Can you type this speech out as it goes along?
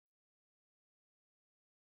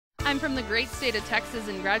I'm from the great state of Texas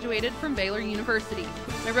and graduated from Baylor University.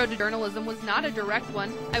 My road to journalism was not a direct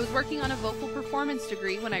one. I was working on a vocal performance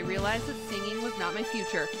degree when I realized that singing was not my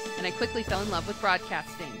future, and I quickly fell in love with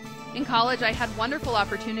broadcasting. In college, I had wonderful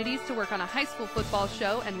opportunities to work on a high school football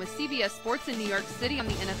show and with CBS Sports in New York City on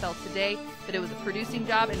the NFL Today, but it was a producing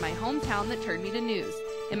job in my hometown that turned me to news.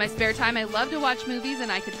 In my spare time, I love to watch movies, and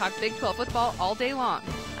I could talk Big 12 football all day long.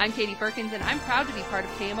 I'm Katie Perkins, and I'm proud to be part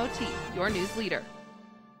of KMOT, your news leader.